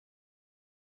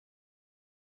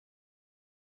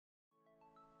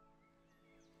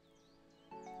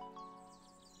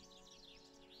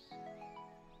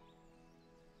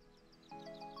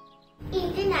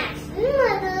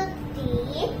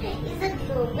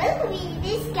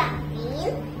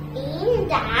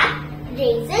that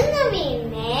raising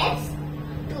awareness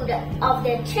of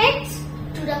the threats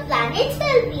to the planet's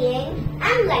well-being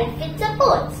and life it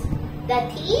supports. The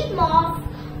theme of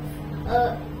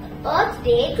Earth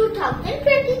Day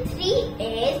 2023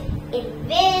 is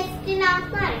Invest in Our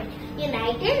Planet.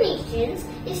 United Nations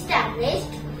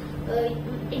established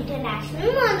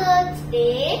International Mother's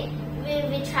Day,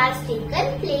 which has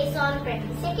taken place on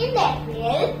 22nd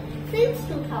April since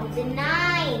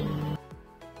 2009.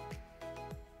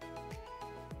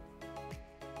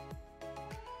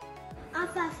 Our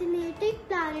fascinating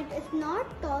planet is not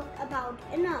talked about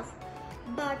enough,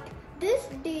 but this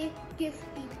day gives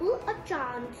people a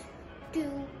chance to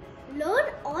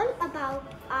learn all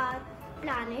about our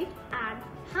planet and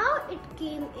how it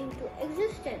came into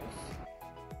existence.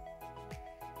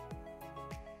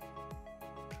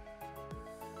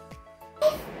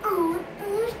 Life on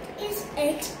Earth is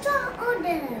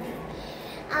extraordinary.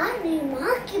 Our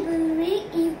remarkable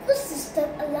ecosystem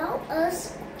allows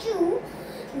us to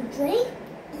drink,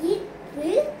 eat,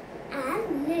 breathe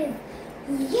and live.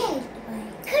 Yet by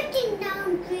cutting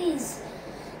down trees,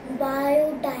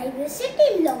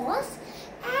 biodiversity loss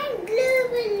and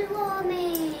global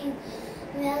warming,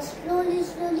 we are slowly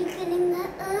killing the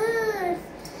earth.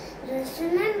 Just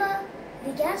remember,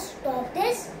 we can stop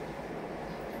this.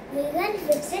 We can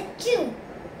fix it too.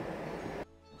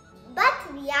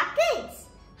 But we are kids.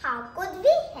 How could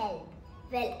we help?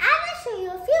 Well, I will show you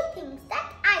a few things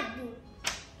that I do.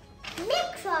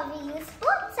 Make sure we use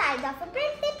both sides of a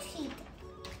printed sheet.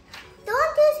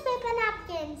 Don't use paper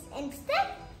napkins. Instead,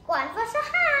 go and wash your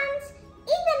hands,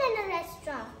 even in a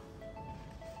restaurant.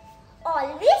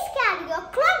 Always carry your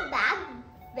cloth bag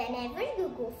whenever you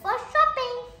go for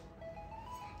shopping.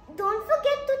 Don't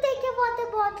forget to take a water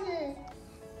bottle.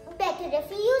 Better if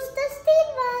you use the steel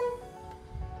one.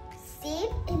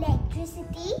 Save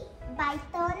electricity by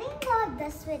turning off the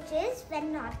switches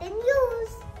when not in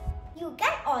use. You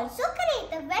can also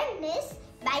create awareness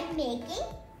by making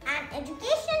an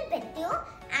education video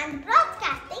and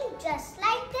broadcasting just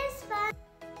like this one.